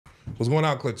What's going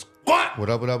on, Clutch? What? What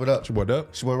up, what up, what up? It's your boy Dub.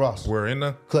 It's your boy Ross. We're in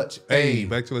the Clutch. Hey,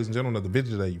 back to ladies and gentlemen, another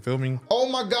video today. You feel me? Oh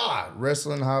my God.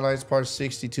 Wrestling Highlights Part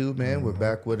 62, man. We're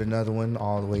back with another one.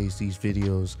 Always these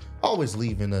videos always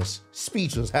leaving us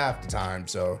speechless half the time.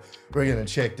 So we're going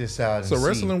to check this out. It's a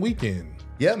wrestling weekend.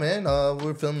 Yeah, man.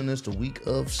 We're filming this the week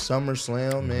of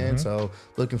SummerSlam, man. So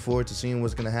looking forward to seeing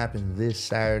what's going to happen this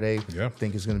Saturday. Yeah. I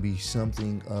think it's going to be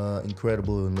something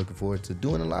incredible, and looking forward to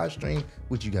doing a live stream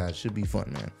with you guys. Should be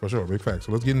fun, man. For sure. Big facts.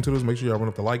 So let's get into this. Make sure y'all run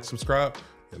up the like, subscribe.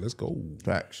 Yeah, let's go.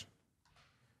 Facts.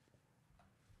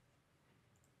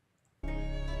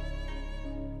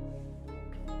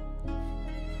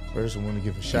 First, I want to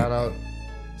give a shout out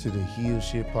to the Heel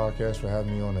Shit Podcast for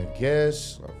having me on as a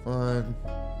guest. A lot of fun.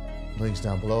 Links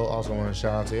down below. Also want to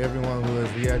shout out to everyone who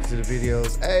has reacted to the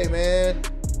videos. Hey, man.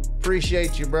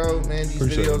 Appreciate you, bro. Man, these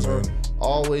videos are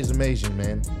always amazing,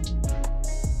 man.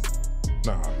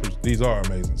 Nah, these are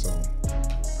amazing. So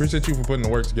appreciate you for putting the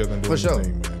work together and doing the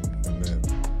thing, man. And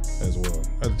that as well.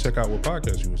 I had to check out what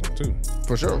podcast you was on, too.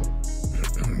 For sure.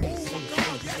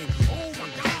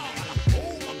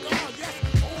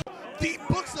 Deep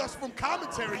books us from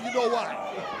commentary, you know why?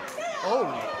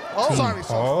 Sorry.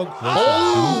 Oh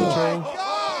My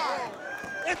God!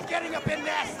 It's getting up in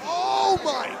there. Oh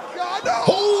my God! No.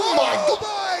 Oh my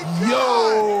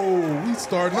Yo, God! we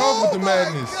starting off with the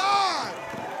madness. God.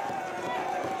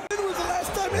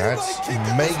 That's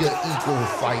mega equal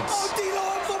fights.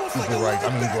 Equal rights. I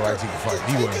mean, equal rights, equal fight.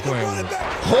 He wasn't playing with it.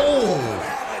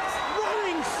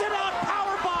 Running sit-out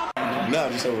powerbomb. No,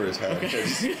 just over his head. Okay.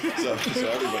 so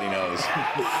everybody knows.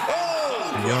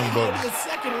 The young buck. The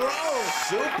second row.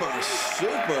 Super.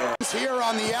 Here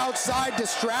on the outside,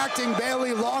 distracting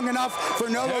Bailey long enough for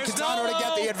Nolo Kitano to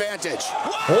get the advantage.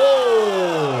 With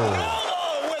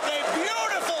a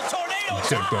beautiful tornado.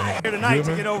 Checked on it. Here tonight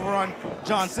to get over on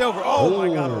John Silver. Oh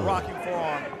my God, a rocking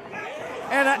forearm.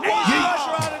 And a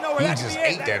crusher out of nowhere. He That's just the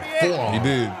ate that forearm. He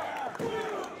did.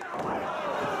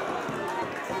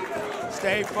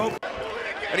 Stay focused.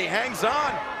 And he hangs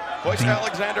on. Hoist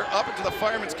Alexander up into the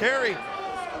fireman's carry.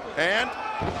 And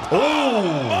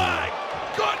my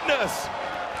goodness!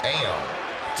 Damn.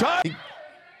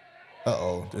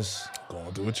 Uh-oh. This.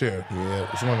 Going to a chair. Yeah,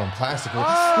 it's one of them plastic ones.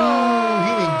 Ooh,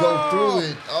 he didn't go through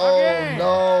it. Oh,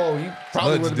 no. He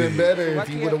probably would have been better if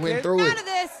he would have went through it. Out of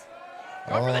this.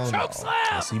 Oh, For the choke slam.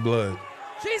 I see blood.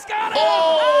 She's got it.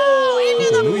 Oh,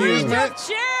 Into the New Year's bridge match? of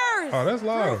chairs. Oh, that's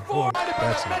loud. Boy,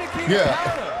 that's it. yeah.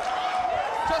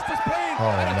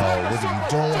 Oh, no. What are you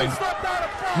doing?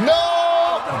 No!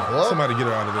 What? Somebody get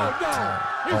her out of there.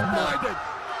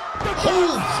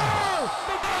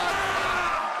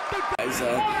 Guys,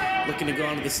 looking to go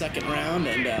on to the second round,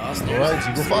 and Austin. All right,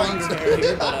 you go find it.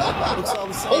 Looks all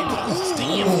the same.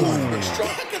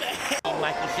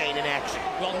 Michael Shane in action.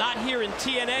 Well, not here in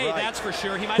TNA, that's for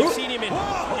sure. He might have seen him in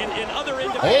other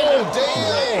independent. Oh,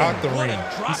 damn. Out the ring.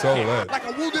 He sold that. Like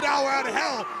a wounded owl out of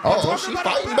hell. Oh, she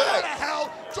fighting back. Out of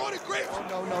hell. Jordan Graves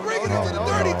bringing it to the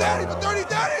Dirty Daddy. The Dirty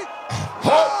Daddy.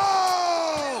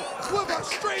 Oh! With a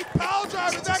straight power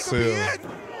drive, and that could be it.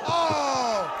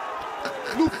 Oh!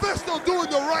 Lufisto doing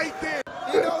the right thing.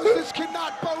 He knows this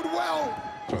cannot bode well.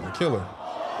 Trying to kill her.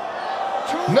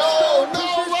 No,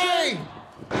 Ray.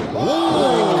 Ooh.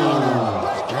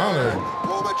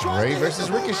 Ray versus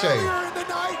Ricochet.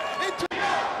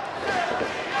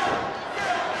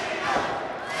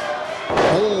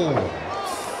 Oh.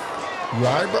 You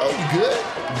all right, bro? You good?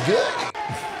 You good?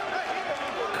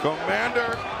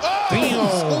 Commander.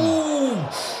 Damn. Ooh.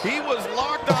 He was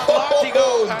locked on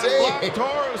Latigo and Black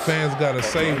Taurus. Fans gotta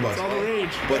save us.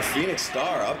 But Phoenix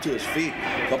Star up to his feet.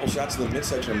 A couple shots to the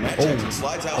midsection of match and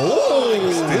slides out.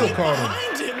 Oh, still caught him.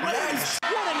 What an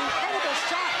incredible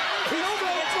shot. He's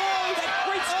overthrown that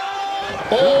great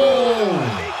shot. Oh.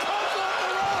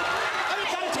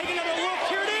 Gotta take another look.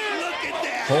 Here it is. Look at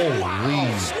that.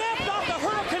 Holy. Snapped off the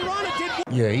Hurricane Rana.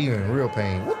 Yeah, he in real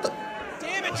pain. What the?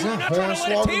 Damn it, Is you're that not trying to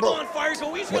let a Hornswoggle, table bro? on fire.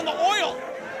 Go easy on the oil.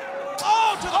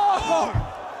 Oh, to the floor.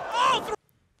 Oh,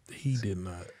 He did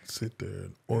not sit there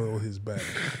and oil his back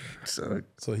so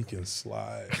he can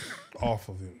slide off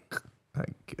of him. I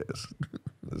guess.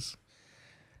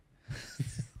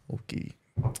 Okay.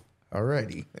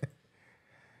 Alrighty.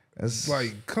 That's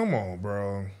Like, come on,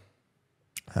 bro.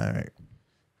 all right.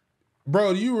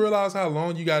 Bro, do you realize how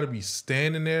long you got to be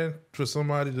standing there for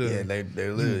somebody to Yeah, they're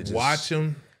literally just watch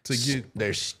him to get?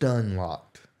 They're stun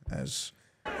locked. As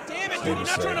damn it, dude, you're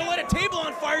not trying to let a table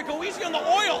on fire. Go easy on the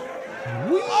oil.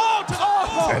 Oh, to the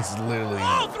floor. that's literally.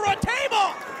 Oh, through a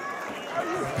table.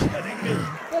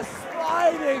 The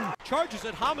sliding. Charges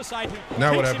at homicide.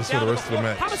 Now what happens for the rest of the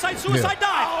match? Homicide, suicide,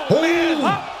 dive. Oh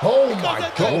my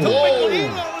God! Whoa.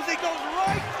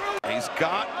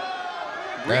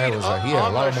 That was like, he had a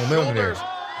lot of momentum there.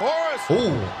 Horace.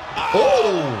 Ooh.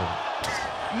 Oh.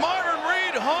 Myron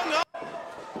Reed hung up.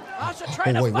 Oh,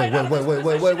 wait.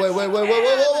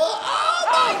 Oh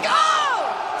my God!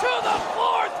 To the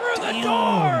floor, through the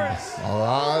doors. A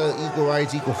lot of equal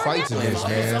rights, equal fights in this,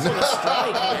 man.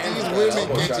 These women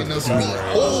catching us meat.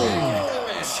 Oh.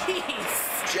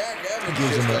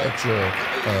 Gives him an extra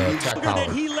attack power.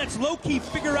 That he lets Loki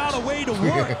figure out a way to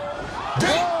work.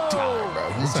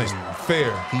 Bro, This ain't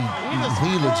fair. He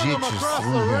legit just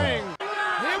threw him.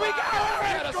 Here we go.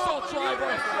 Assault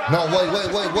driver. No, wait.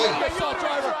 Assault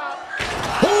driver.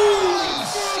 Holy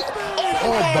shit.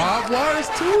 Oh, Bob wires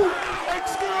too?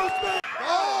 Excuse me.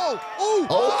 Oh,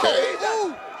 Okay.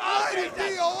 lighting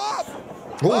Dio up.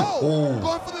 Going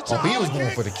for the he was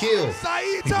going for the kill.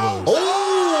 Saito. Oh,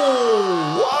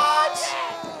 what?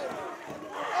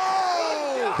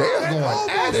 They're going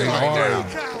at it right now.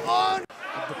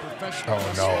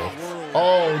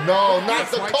 Oh no, not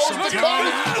the coast to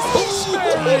coast.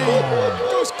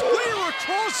 Goes clear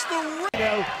across the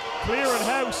ring. Clearing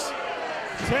house.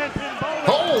 10-pin bowling.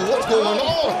 Oh, what's going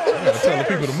on? You gotta tell the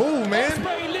people to move, man.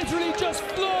 Literally just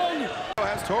flung.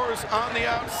 Has Torres on the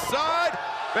outside.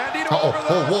 Bandito Uh-oh.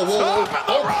 over the Whoa. top, and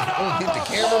the run Oh, hit the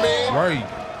cameraman. Right.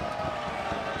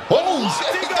 Oh,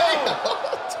 shit.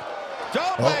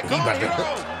 Jump back he about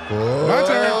hero. My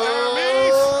turn.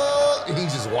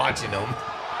 He's just watching them.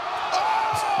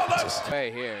 Oh, that's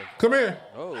Hey, here. Come here.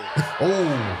 Oh.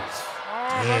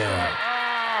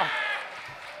 Damn.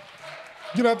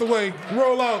 Get out the way.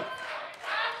 Roll out.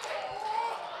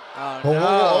 Oh, Whoa.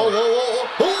 no.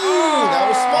 Ooh, that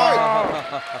was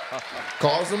smart.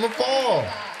 Caused him a fall.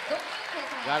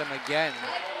 Got him again.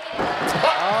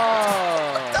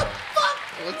 Oh. What the fuck?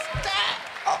 What's that?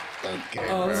 Oh, okay,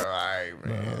 bro. All right,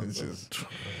 man. It's just...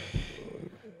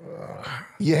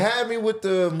 You had me with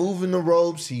the moving the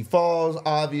ropes. He falls,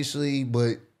 obviously,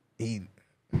 but he...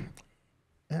 All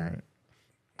right.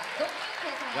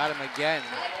 Got him again.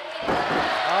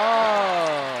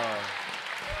 Oh.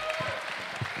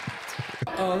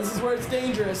 Oh, this is where it's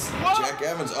dangerous. Jack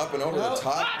Evans up and over the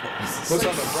top. Puts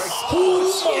on the brakes. Oh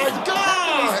my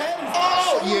God!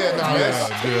 Oh yeah, no, I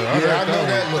know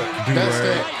that look. That's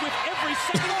that.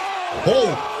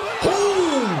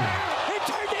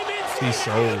 He's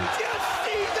sold.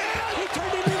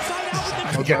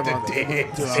 Got the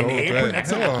dance.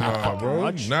 Hell no,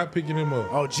 bro. Not picking him up.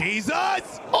 Oh,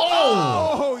 Jesus!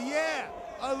 Oh, yeah.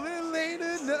 A little ain't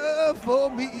enough for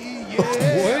me,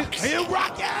 yeah. What? Hey,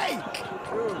 Rocky!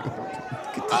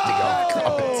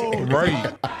 Right.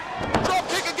 Drop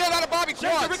kick again out of Bobby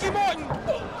Quads. Ricky Morton.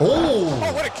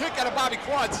 Oh, what a kick out of Bobby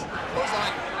Quads.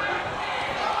 Clothesline.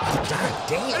 God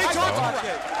damn. And he talks about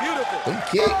it. Beautiful. Them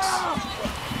kicks.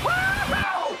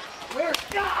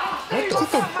 What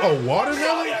the? A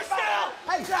watermelon? Hey,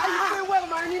 how you been well,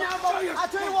 man? You know, I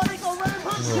tell you what, they gonna run.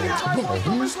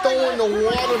 Who's throwing the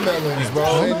watermelons, bro?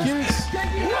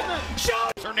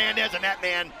 Hernandez and that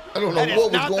man. I don't know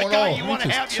what was going on. You want to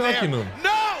have you there. Chucking him.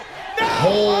 No!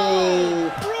 Oh,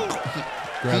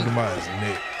 Grabbed him by his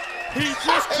neck. He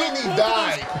just and he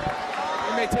died.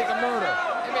 It may take a murder.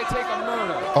 It may take a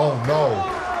murder. Oh no.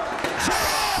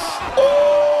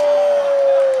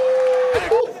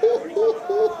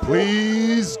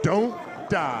 Please don't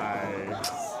die.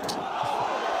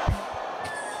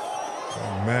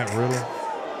 Matt Riddle.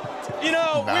 You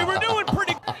know, we were doing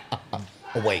pretty.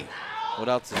 Oh wait. What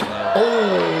else is there? Oh.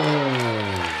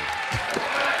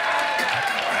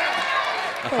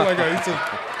 Oh my God, he took.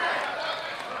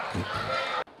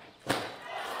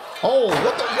 Oh,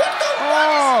 what the?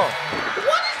 Oh!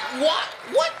 What?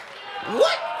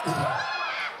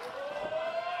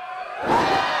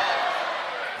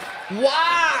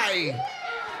 Why?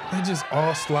 They just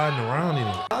all sliding around in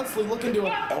it. Constantly looking to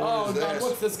it. Oh, God,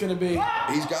 what's this gonna be?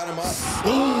 He's got him up.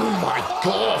 Oh my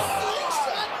God.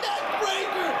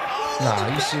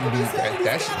 Nah, you shouldn't be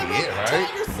that should be it, right?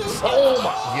 Oh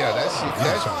my, yeah, that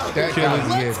gotta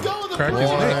be it. Crack his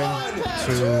neck.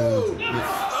 1, 2.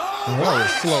 That was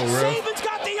slow, real. Steven's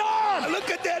got the arm. Look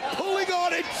at that pulling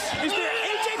on it. Is there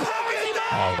AJ Power in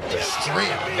there? Oh, the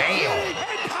string, damn.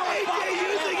 AJ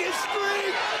using his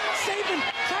string. Saban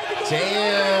tried to go.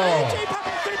 Damn. AJ Power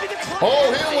could be the clutch.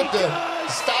 Oh, hit with the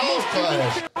Styles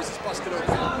clash.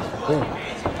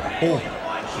 Oh.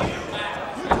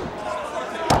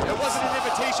 There wasn't an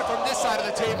invitation from this side of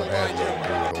the table, mind you.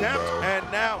 And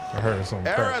now, I heard something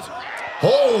Era's crack.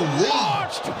 Holy.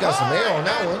 Got some air on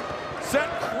that one. sent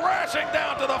crashing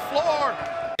down to the floor.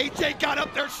 AJ got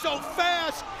up there so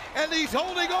fast, and he's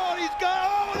holding on. He's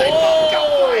got.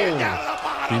 Oh!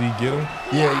 Did he get him?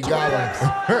 Yeah, he got him.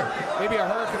 Maybe a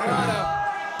hurricane.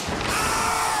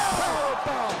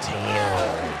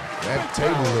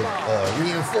 table look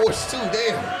reinforced too.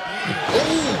 Damn.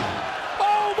 Ooh.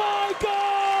 Oh my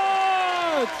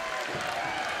God!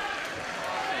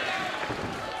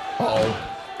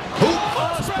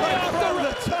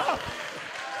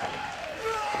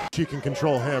 She can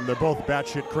control him. They're both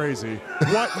batshit crazy.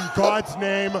 What in God's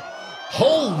name?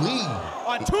 Holy!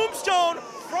 On Tombstone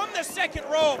from the second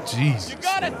rope. Jesus. You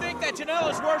gotta think that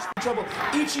Janela's worse. Trouble.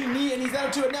 Ichi knee, and he's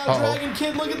out to it now. Dragon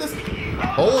Kid, look at this.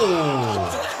 Oh!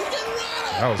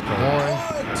 That was cool.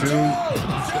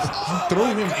 1, 2. Threw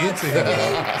him into him.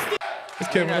 It's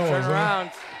Kevin Owens,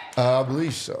 right? I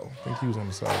believe so. I think he was on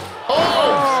the side.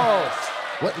 Oh!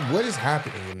 What is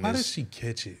happening in this? How did she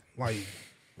catch it? Like,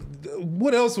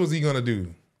 what else was he gonna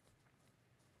do?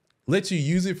 Let you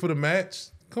use it for the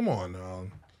match? Come on now.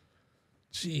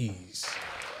 Jeez.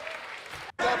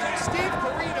 Steve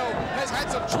Corino has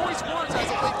had some choice words as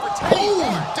of late for Teddy.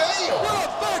 Oh, damn! What a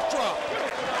backdrop!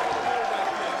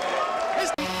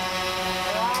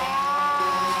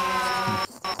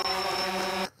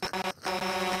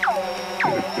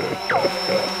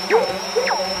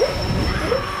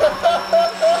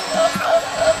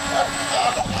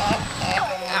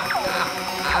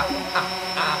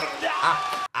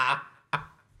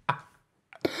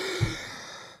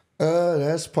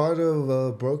 That's part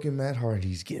of Broken Matt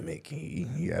Hardy's gimmick. He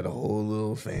had a whole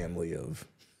little family of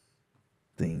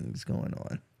things going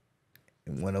on,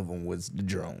 and one of them was the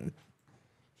drone.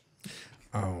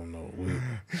 I don't know.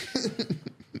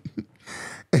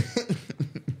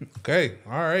 Okay,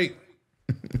 all right.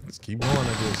 Let's keep going, I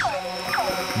guess.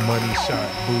 Money shot,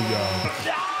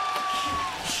 booyah.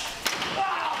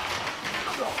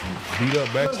 Beat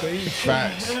up backstage.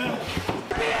 Facts.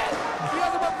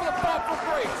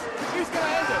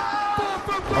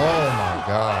 Oh my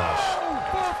gosh.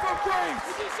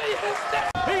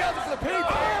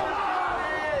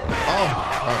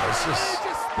 Oh, it's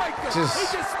just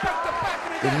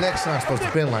the neck's not supposed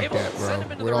to bend like that, bro.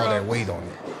 With all that weight on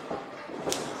it.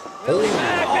 Big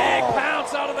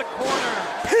bounce out of the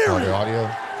corner. The audio.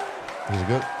 Is it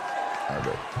good? All right,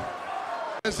 good.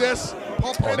 Is this?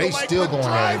 Oh, they still going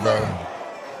at it, bro.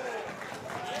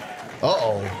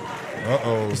 Uh-oh.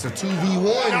 Uh-oh. It's a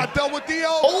 2v1. Not done with Dio.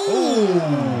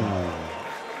 Oh!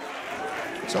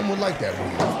 Someone like that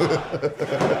move. What?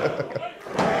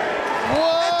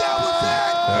 That was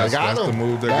that. That's the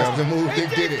move that That's got the him. move that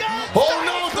did it. Oh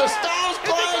no, the Styles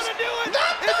Clash!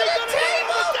 Not to the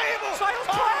table!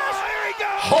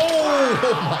 Oh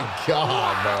my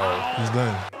God, bro. He's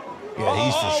done. Yeah,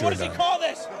 he's for sure What does he done. call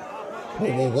this? Whoa,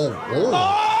 whoa, whoa, whoa.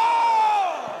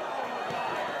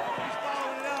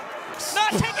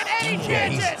 Not taking any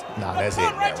chances. Nah, that's it,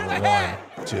 Right to the man. head.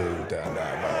 1, 2, down, bro.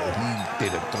 He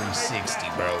did a 360,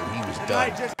 bro. He was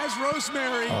done. As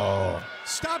Rosemary Oh.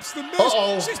 stops the miss.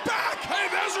 Uh-oh. She's back. Hey,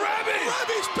 there's Reby.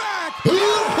 Reby's back.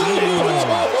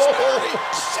 Rosemary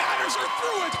shatters her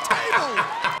through a table.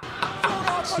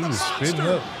 She was spitting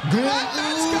up. Good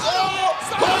news.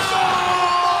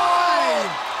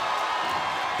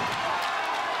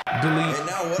 Delete. And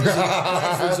now what does he got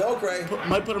planned for Zokray?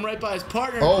 Might put him right by his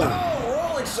partner. Oh.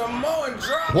 Rolling Samoan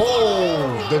drop.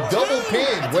 Whoa. The double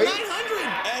pin. Wait.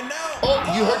 And now. Oh,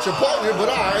 you hurt your partner, but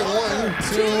all right. 1,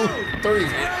 2, 3.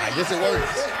 I guess it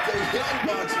works.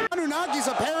 Anunagi's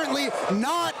apparently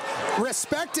not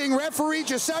respecting referee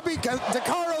Giuseppe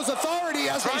DeCaro's authority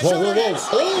as they Whoa, whoa, should. whoa.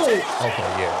 Oh. Okay,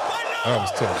 yeah. That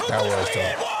was tough. That was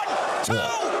tough.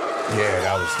 Yeah,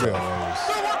 that was tough.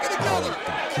 Oh,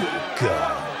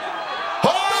 God.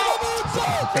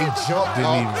 They jumped.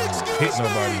 Didn't even hit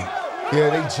nobody. Yeah,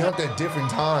 they jumped at different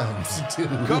times, too.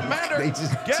 Commander They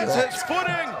just gets jumped. his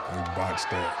footing. He botched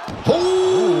that.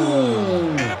 Oh!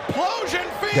 Implosion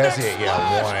Phoenix. That's it, yeah,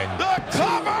 Splash, 1. The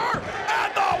cover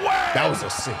and the win. That was a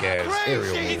sick-ass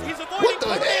aerial move. What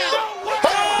the hell?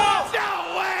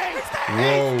 No way.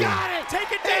 Whoa. Got it.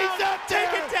 Take it down. Take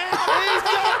it down. He's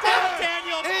up down,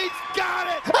 Daniel. He's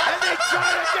got it. And they try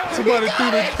to do it. Somebody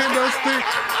threw the kendo stick.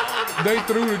 They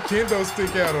threw the kendo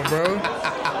stick at him, bro.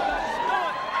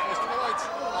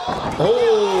 Oh!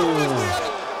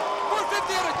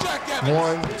 450 on a jackhammer.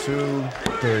 1, 2,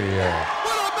 3, yeah.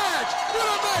 What a match. What a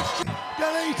match.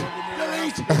 Delete.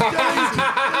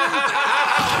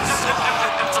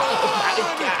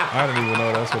 I didn't even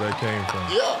know that's where that came from.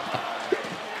 Yeah.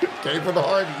 Came from the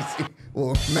Hardys.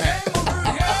 Well, Matt.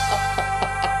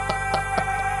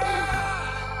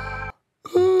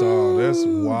 Dog, that's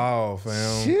wild,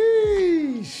 fam.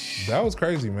 Sheesh. That was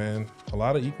crazy, man. A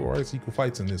lot of equal rights, equal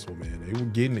fights in this one, man. They were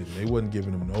getting it. They wasn't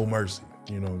giving them no mercy.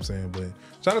 You know what I'm saying? But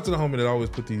shout out to the homie that always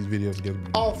put these videos together.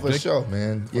 Oh, for sure,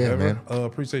 man. Yeah, man.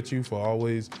 Appreciate you for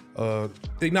always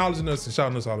acknowledging us and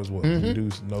shouting us out as well. We do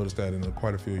notice that in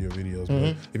quite a few of your videos.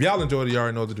 But if y'all enjoyed it, you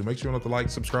already know what to do. Make sure you hit the like,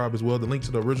 subscribe as well. The link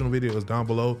to the original video is down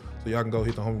below, so y'all can go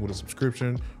hit the homie with a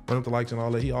subscription, run up the likes and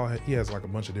all that. He has like a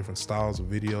bunch of different styles of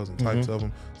videos and types of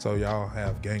them. So y'all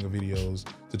have gang of videos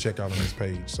to check out on this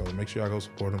page. So make sure y'all go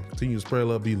support him. Continue to spread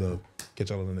love, be love.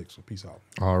 Catch y'all on the next one. Peace out.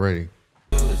 Already.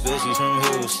 Bitches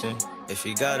from Houston. If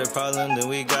you got a problem, then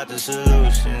we got the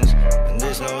solutions. And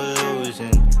there's no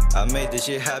illusion. I made this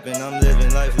shit happen, I'm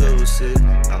living life lucid.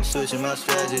 I'm switching my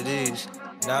strategies.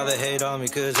 Now they hate on me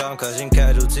cause I'm causing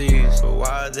casualties. But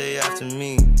why are they after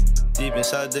me? Deep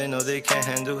inside they know they can't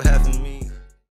handle half of me.